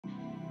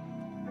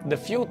The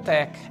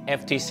FuelTech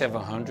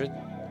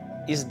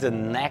FT700 is the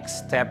next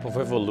step of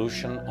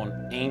evolution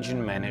on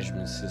engine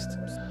management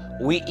systems.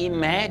 We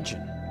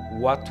imagine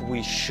what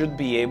we should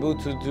be able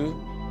to do,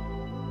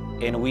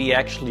 and we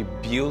actually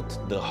built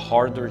the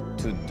hardware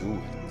to do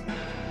it.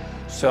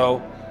 So,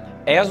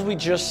 as we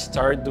just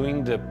start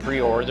doing the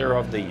pre-order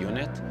of the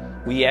unit,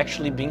 we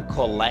actually been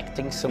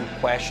collecting some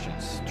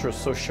questions through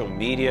social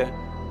media,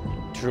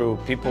 through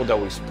people that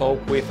we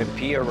spoke with at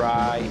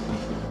PRI,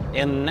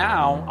 and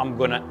now I'm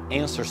gonna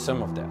answer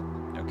some of that,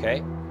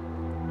 okay?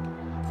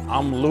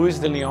 I'm Luis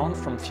De Leon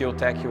from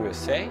FuelTech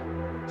USA,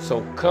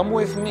 so come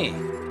with me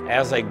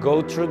as I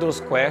go through those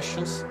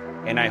questions,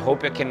 and I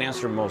hope I can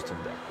answer most of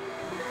them.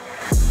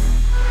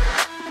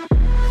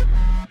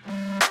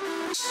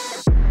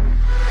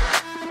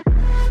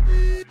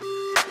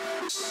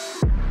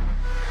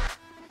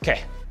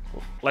 Okay,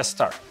 let's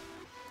start.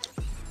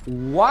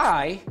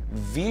 Why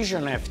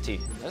VisionFT?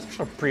 That's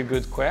a pretty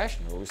good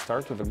question. We'll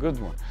start with a good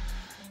one.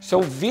 So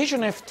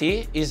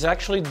VisionFT is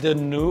actually the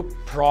new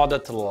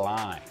product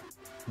line.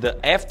 The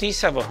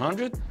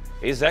FT700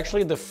 is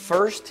actually the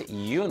first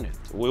unit.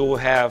 We will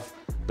have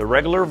the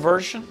regular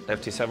version, the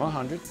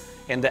FT700,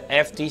 and the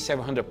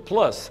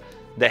FT700PLUS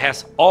that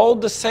has all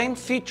the same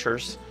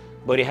features,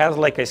 but it has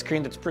like a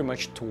screen that's pretty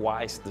much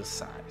twice the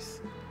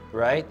size,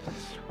 right?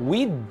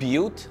 We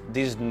built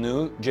this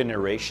new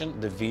generation,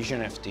 the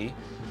VisionFT,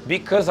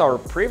 because our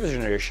previous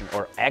generation,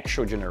 or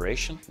actual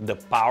generation, the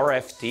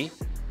PowerFT,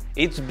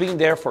 it's been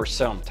there for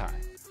some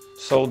time.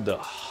 So the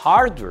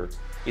hardware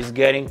is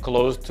getting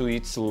close to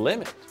its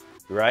limit,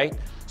 right?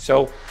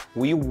 So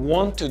we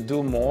want to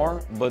do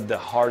more, but the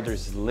hardware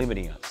is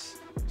limiting us.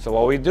 So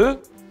what we do?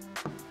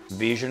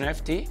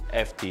 VisionFT,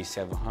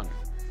 FT700.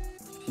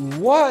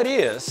 What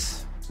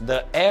is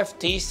the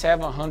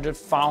FT700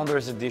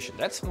 Founders Edition?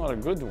 That's another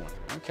good one,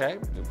 okay?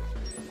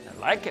 I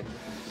like it.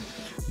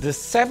 The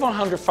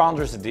 700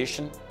 Founders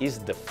Edition is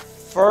the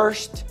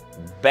first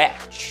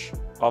batch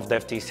of the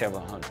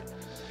FT700.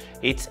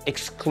 It's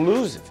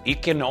exclusive. You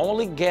can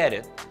only get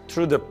it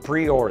through the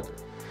pre-order.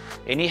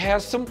 And it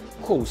has some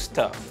cool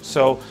stuff.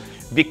 So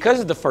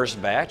because the first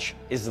batch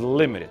is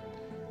limited,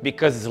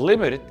 because it's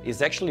limited,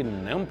 it's actually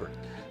numbered.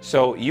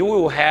 So you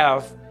will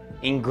have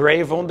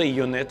engraved on the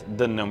unit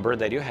the number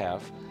that you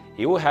have.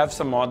 You will have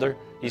some other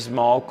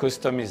small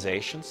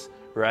customizations,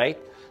 right?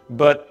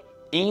 But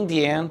in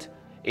the end,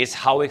 it's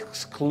how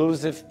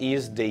exclusive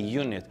is the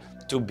unit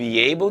to be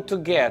able to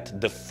get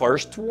the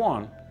first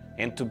one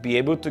and to be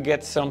able to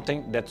get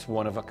something that's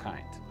one of a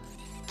kind.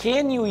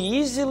 Can you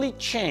easily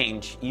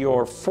change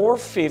your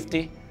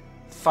 450,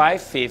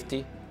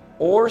 550,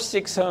 or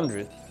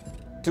 600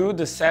 to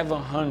the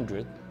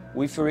 700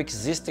 with your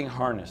existing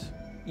harness?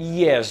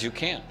 Yes, you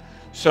can.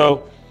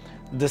 So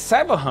the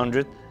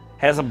 700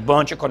 has a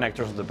bunch of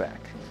connectors on the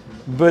back,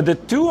 but the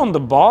two on the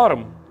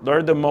bottom,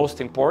 they're the most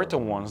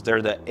important ones.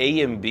 They're the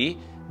A and B.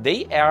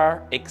 They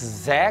are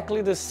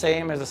exactly the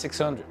same as the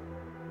 600.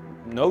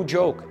 No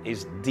joke,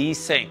 it's the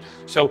same.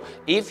 So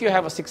if you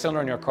have a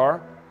 600 in your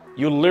car,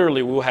 you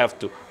literally will have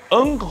to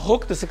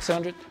unhook the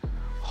 600,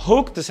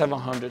 hook the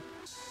 700,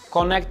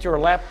 connect your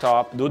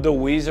laptop, do the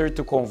wizard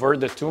to convert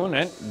the tune,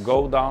 and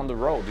go down the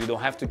road. You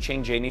don't have to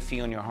change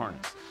anything on your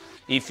harness.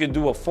 If you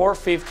do a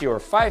 450 or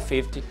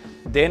 550,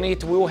 then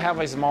it will have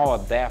a small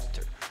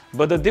adapter.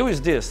 But the deal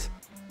is this,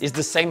 it's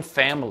the same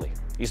family.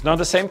 It's not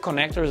the same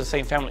connector, it's the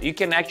same family. You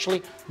can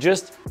actually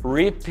just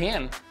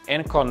repin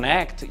and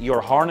connect your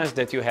harness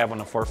that you have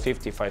on a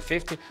 450,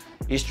 550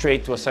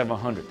 straight to a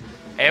 700.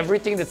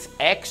 Everything that's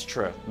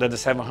extra that the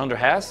 700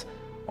 has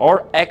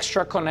are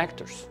extra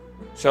connectors.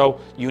 So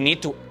you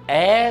need to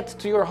add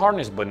to your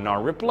harness, but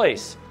not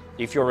replace,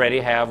 if you already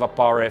have a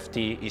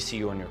PowerFT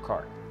ECU on your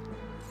car.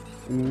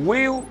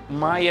 Will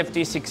my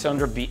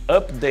FT600 be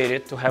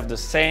updated to have the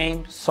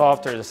same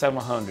software as the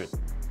 700?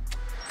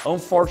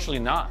 Unfortunately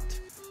not.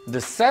 The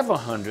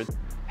 700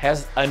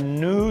 has a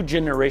new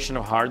generation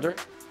of hardware,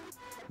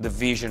 the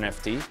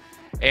VisionFT,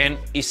 and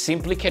it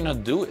simply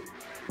cannot do it.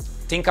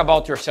 Think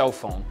about your cell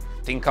phone,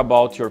 think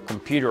about your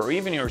computer, or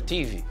even your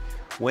TV.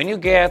 When you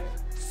get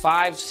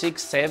 5,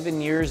 6,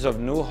 7 years of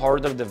new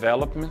hardware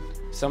development,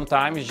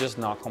 sometimes it's just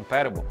not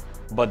compatible.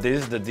 But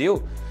this is the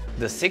deal.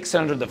 The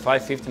 600, the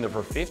 550, and the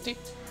 450,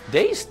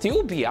 they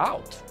still be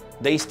out.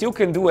 They still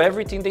can do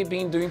everything they've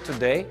been doing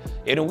today,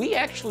 and we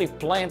actually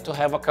plan to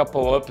have a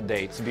couple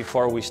updates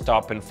before we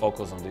stop and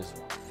focus on this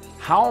one.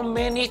 How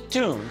many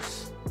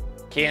tunes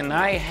can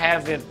I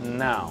have it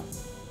now?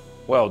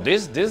 Well,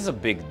 this is a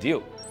big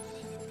deal.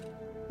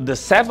 The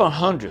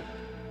 700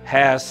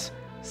 has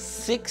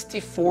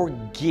 64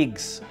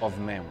 gigs of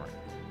memory.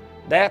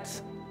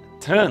 That's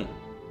a ton,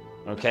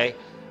 okay?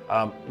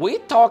 We're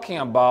talking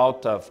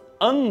about an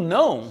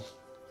unknown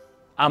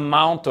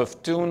amount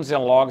of tunes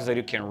and logs that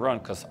you can run,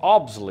 because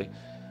obviously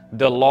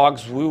the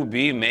logs will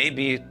be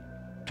maybe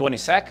 20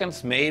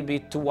 seconds, maybe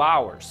 2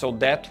 hours, so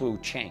that will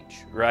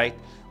change, right?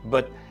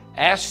 But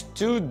as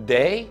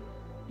today,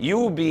 you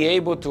will be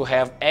able to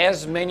have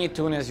as many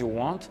tunes as you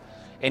want,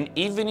 and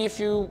even if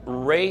you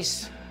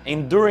race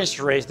endurance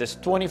race, this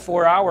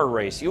 24-hour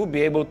race, you'll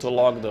be able to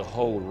log the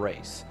whole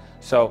race.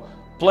 So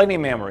plenty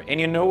memory. And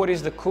you know what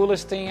is the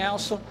coolest thing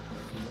also?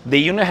 The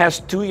unit has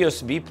two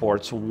USB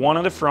ports, one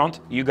on the front.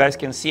 You guys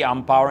can see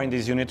I'm powering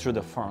this unit through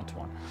the front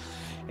one.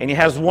 And it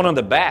has one on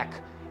the back.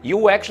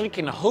 You actually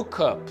can hook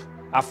up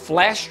a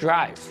flash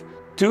drive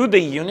to the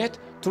unit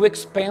to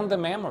expand the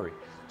memory.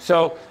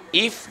 So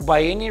if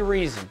by any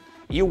reason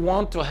you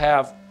want to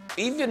have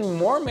even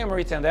more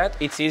memory than that,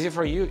 it's easy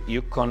for you.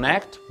 You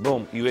connect,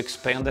 boom, you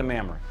expand the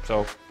memory.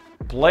 So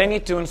plenty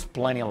tunes,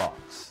 plenty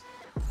logs.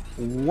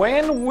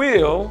 When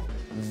will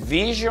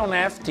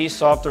VisionFT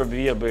software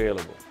be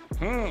available?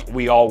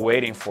 We all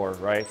waiting for it,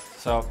 right?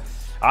 So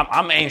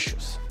I'm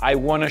anxious. I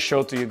want to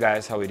show to you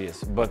guys how it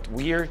is, but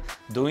we're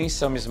doing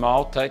some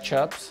small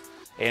touch-ups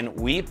and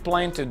we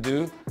plan to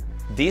do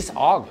this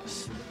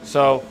August.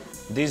 So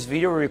this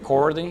video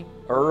recording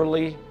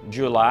early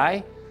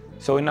July.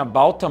 So in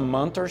about a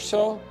month or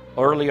so,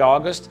 early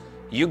August,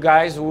 you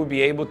guys will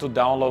be able to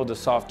download the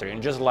software.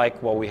 And just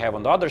like what we have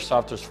on the other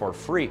softwares for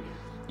free,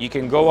 you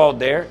can go out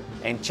there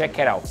and check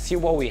it out. See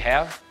what we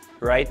have,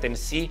 right? And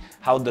see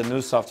how the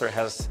new software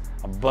has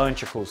a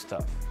bunch of cool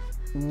stuff.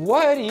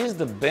 What is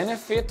the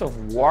benefit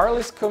of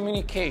wireless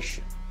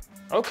communication?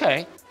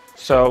 Okay,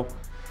 so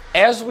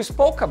as we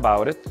spoke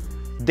about it,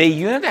 the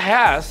unit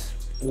has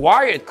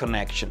wired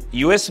connection,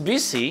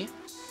 USB-C,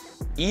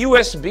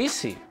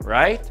 USB-C,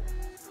 right?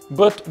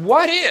 But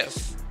what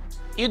if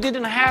you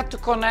didn't have to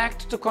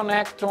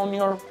connect on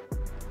your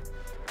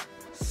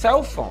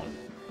cell phone?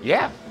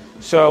 Yeah,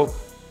 so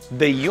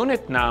the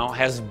unit now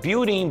has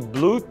built-in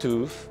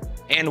Bluetooth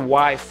and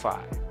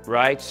Wi-Fi,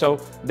 right?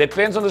 So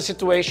depends on the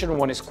situation,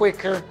 one is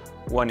quicker,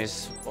 one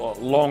is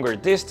longer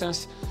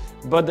distance,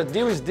 but the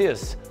deal is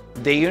this,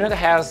 the unit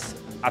has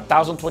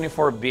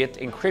 1024-bit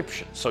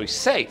encryption, so it's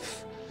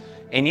safe.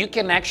 And you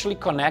can actually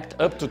connect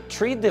up to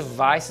 3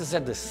 devices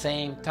at the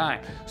same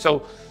time.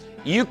 So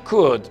you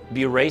could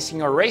be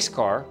racing a race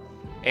car,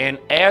 and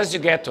as you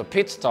get to a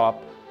pit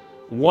stop,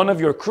 one of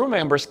your crew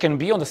members can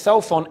be on the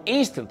cell phone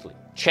instantly,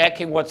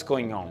 checking what's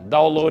going on,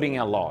 downloading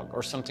a log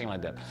or something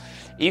like that.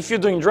 If you're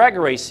doing drag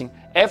racing,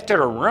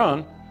 after a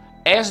run,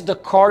 as the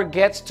car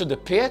gets to the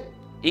pit,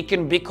 it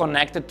can be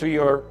connected to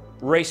your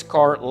race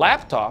car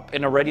laptop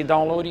and already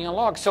downloading a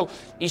log. So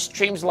it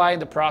streamlines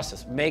the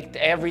process, make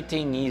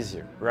everything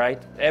easier,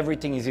 right?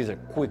 Everything is easier,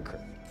 quicker.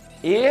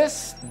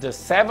 Is the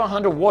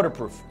 700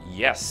 waterproof?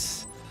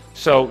 Yes.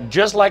 So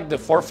just like the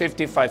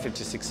 450,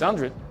 550,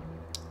 600,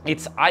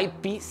 it's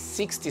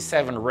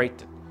IP67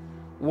 rated.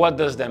 What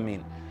does that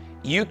mean?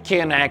 You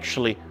can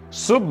actually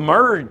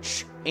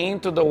submerge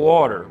into the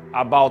water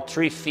about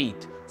 3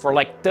 feet for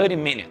like 30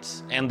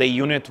 minutes and the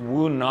unit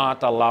will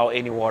not allow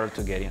any water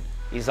to get in.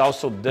 It's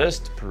also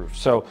dust proof.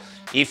 So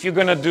if you're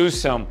gonna do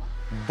some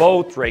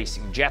boat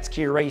racing, jet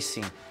ski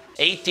racing,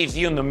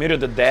 ATV in the middle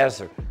of the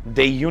desert,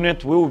 the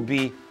unit will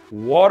be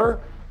water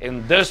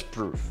and dust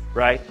proof,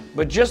 right?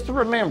 But just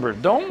remember,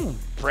 don't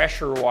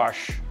pressure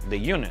wash the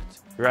unit,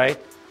 right?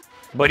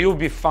 But you'll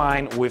be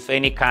fine with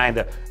any kind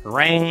of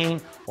rain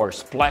or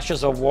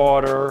splashes of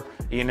water,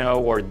 you know,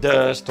 or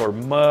dust or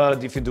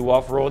mud. If you do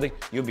off-roading,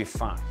 you'll be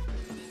fine.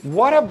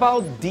 What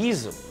about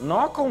diesel?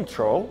 Knock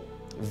control,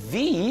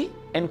 VE,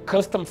 and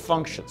custom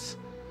functions.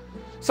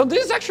 So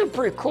this is actually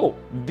pretty cool.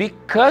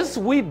 Because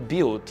we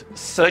built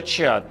such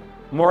a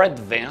more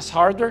advanced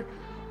hardware,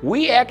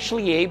 we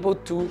actually able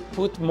to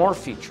put more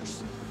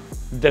features.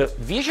 The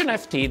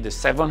VisionFT, the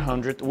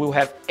 700, will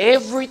have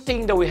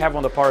everything that we have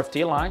on the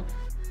PowerFT line,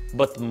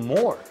 but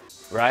more,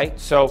 right?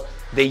 So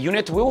the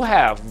unit will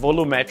have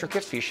volumetric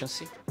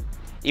efficiency.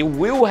 It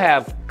will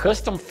have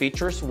custom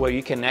features where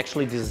you can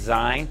actually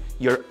design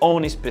your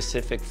own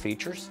specific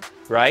features,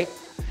 right?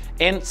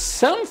 And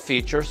some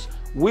features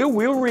we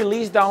will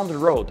release down the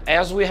road.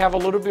 As we have a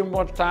little bit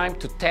more time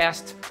to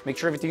test, make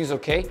sure everything is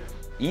okay,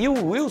 you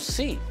will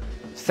see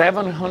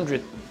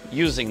 700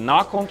 using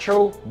knock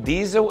control,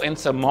 diesel, and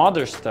some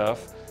other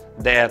stuff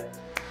that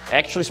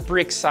actually is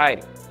pretty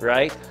exciting,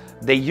 right?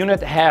 The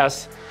unit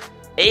has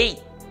 8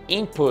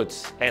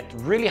 inputs at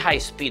really high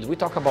speed. We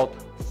talk about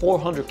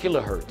 400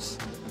 kilohertz.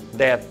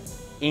 That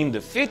in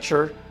the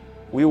future,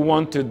 we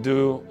want to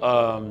do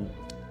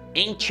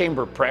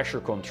in-chamber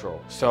pressure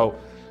control. So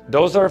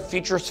those are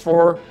features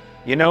for,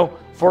 you know,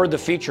 for the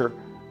future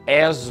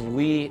as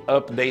we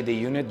update the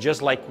unit,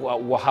 just like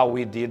how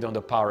we did on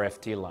the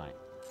PowerFT line.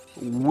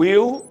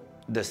 Will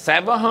the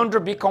 700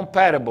 be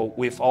compatible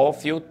with all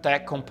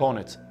FuelTech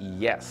components?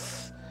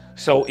 Yes.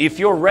 So if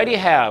you already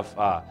have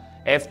a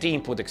FT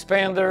input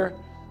expander,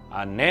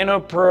 a Nano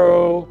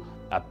Pro,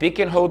 a Pick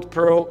and Hold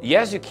Pro,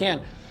 yes, you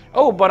can.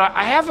 Oh, but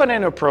I have a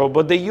Nano Pro,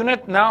 but the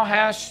unit now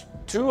has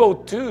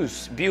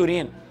 202s built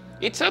in.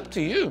 It's up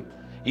to you.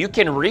 You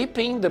can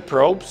repin the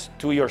probes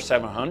to your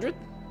 700,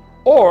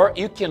 or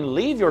you can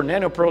leave your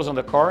Nano Pros on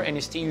the car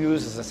and still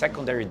use as a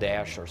secondary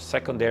dash or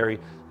secondary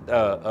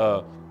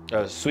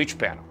switch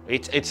panel.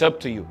 It's up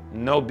to you.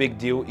 No big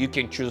deal. You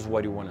can choose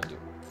what you want to do.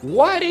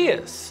 What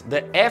is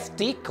the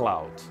FT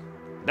Cloud?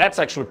 That's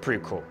actually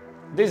pretty cool.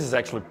 This is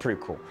actually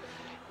pretty cool.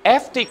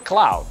 FT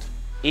Cloud,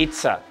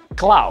 it's a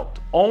cloud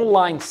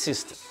online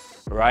system,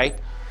 right?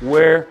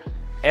 Where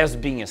as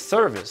being a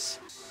service,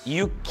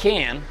 you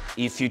can,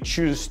 if you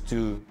choose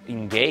to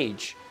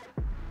engage,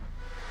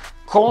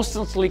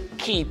 constantly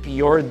keep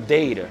your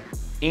data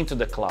into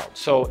the cloud.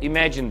 So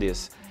imagine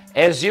this,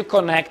 as you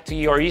connect to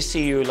your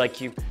ECU, like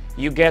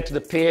you get to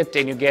the pit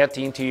and you get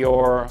into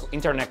your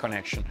internet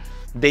connection,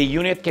 the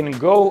unit can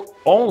go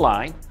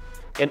online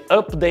and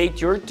update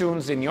your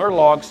tunes and your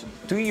logs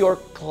to your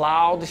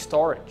cloud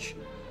storage.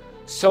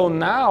 So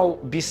now,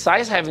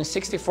 besides having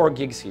 64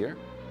 gigs here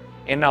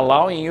and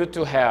allowing you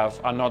to have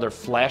another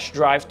flash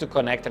drive to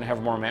connect and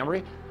have more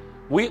memory,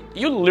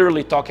 you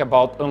literally talk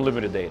about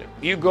unlimited data.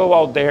 You go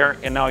out there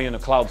and now you're in a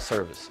cloud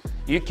service.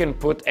 You can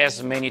put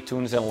as many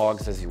tunes and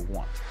logs as you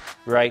want,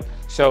 right?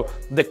 So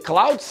the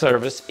cloud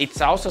service,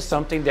 it's also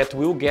something that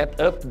will get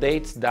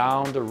updates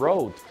down the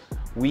road.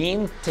 We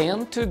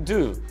intend to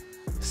do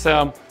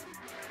some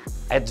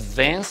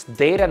advanced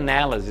data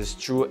analysis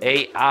through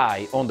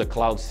AI on the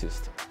cloud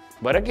system.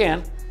 But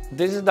again,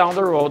 this is down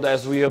the road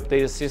as we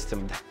update the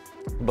system.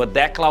 But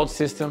that cloud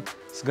system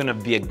is gonna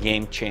be a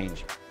game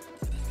changer.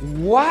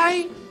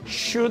 Why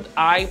should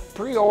I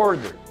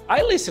pre-order?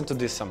 I listen to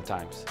this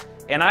sometimes,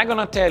 and I'm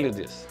gonna tell you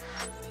this.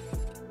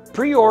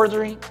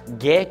 Pre-ordering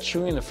gets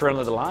you in the front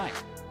of the line.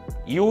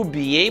 You'll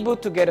be able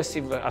to get a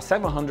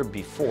 700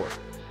 before.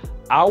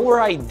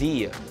 Our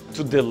idea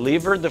to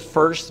deliver the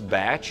first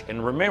batch,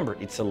 and remember,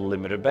 it's a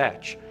limited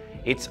batch.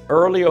 It's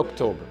early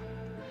October.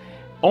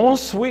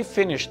 Once we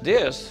finish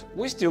this,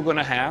 we're still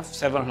gonna have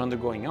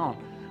 700 going on,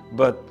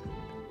 but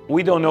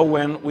we don't know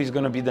when is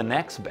gonna be the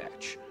next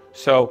batch.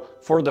 So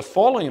for the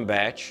following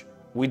batch,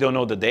 we don't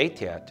know the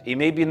date yet. It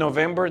may be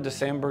November,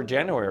 December,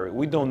 January.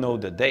 We don't know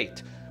the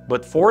date.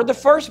 But for the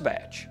first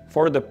batch,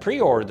 for the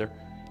pre-order,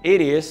 it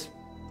is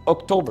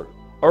October.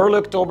 Early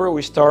October,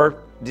 we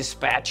start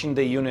dispatching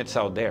the units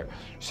out there.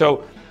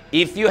 So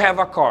if you have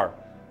a car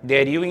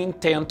that you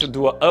intend to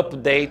do an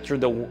update through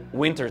the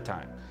winter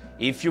time,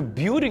 if you're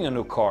building a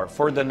new car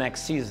for the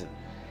next season,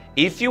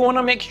 if you want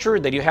to make sure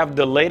that you have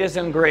the latest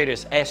and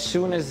greatest as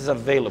soon as it's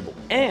available,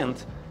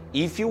 and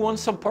if you want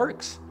some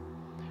perks,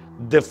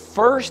 the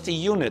first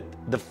unit,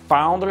 the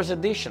Founders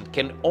Edition,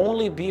 can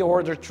only be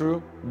ordered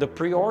through the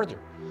pre-order.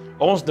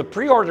 Once the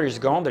pre-order is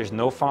gone, there's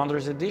no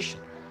Founders Edition.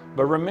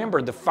 But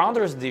remember, the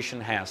Founders Edition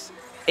has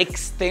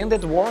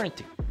extended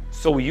warranty.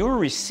 So you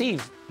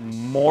receive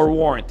more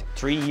warranty,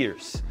 3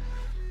 years.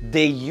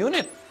 The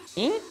unit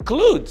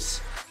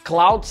includes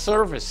cloud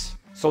service.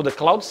 So the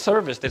cloud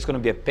service, that's going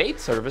to be a paid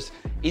service,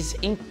 is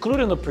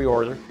included in the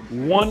pre-order,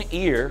 1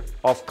 year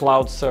of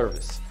cloud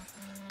service.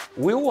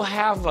 We will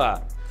have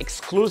a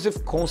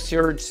exclusive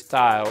concierge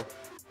style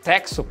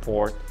tech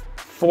support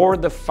for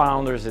the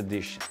Founders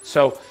Edition.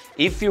 So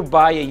if you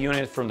buy a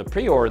unit from the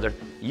pre-order,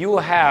 you will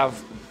have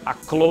a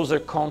closer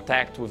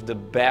contact with the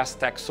best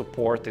tech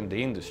support in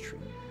the industry.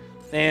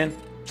 And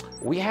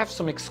we have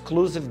some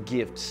exclusive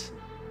gifts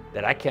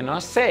that I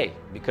cannot say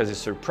because it's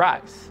a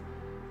surprise.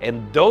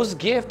 And those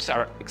gifts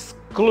are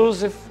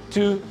exclusive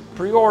to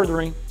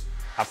pre-ordering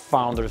a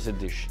Founders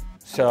Edition.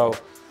 So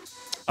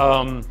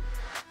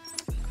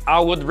I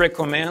would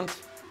recommend,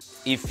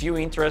 if you're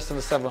interested in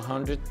the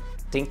 700,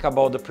 think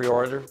about the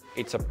pre-order.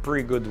 It's a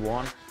pretty good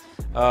one.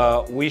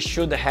 We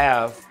should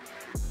have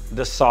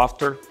the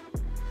software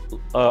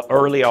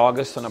early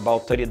August, in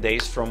about 30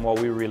 days from what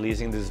we're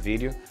releasing this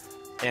video.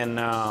 And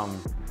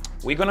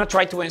we're gonna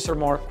try to answer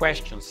more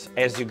questions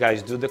as you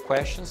guys do the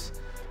questions.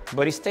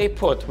 But stay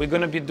put. We're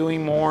gonna be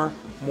doing more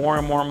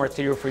and more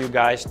material for you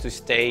guys to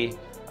stay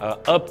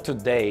up to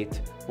date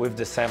with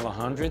the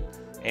 700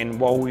 and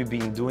what we've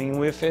been doing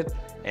with it.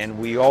 And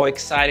we all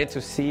excited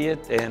to see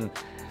it. And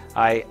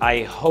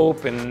I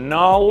hope in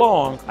not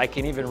long I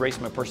can even race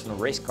my personal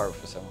race car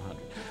with the 700.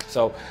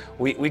 So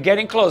we're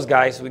getting close,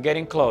 guys. We're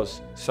getting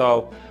close.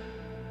 So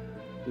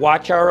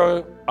watch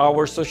our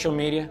social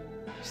media.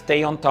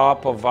 Stay on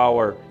top of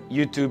our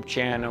YouTube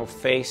channel,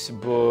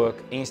 Facebook,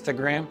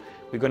 Instagram.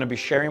 We're gonna be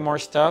sharing more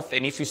stuff.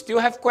 And if you still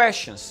have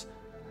questions,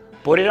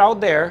 put it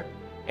out there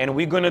and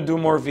we're gonna do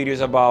more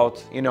videos about,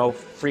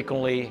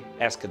 frequently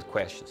asked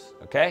questions,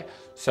 okay?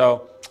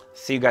 So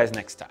see you guys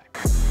next time.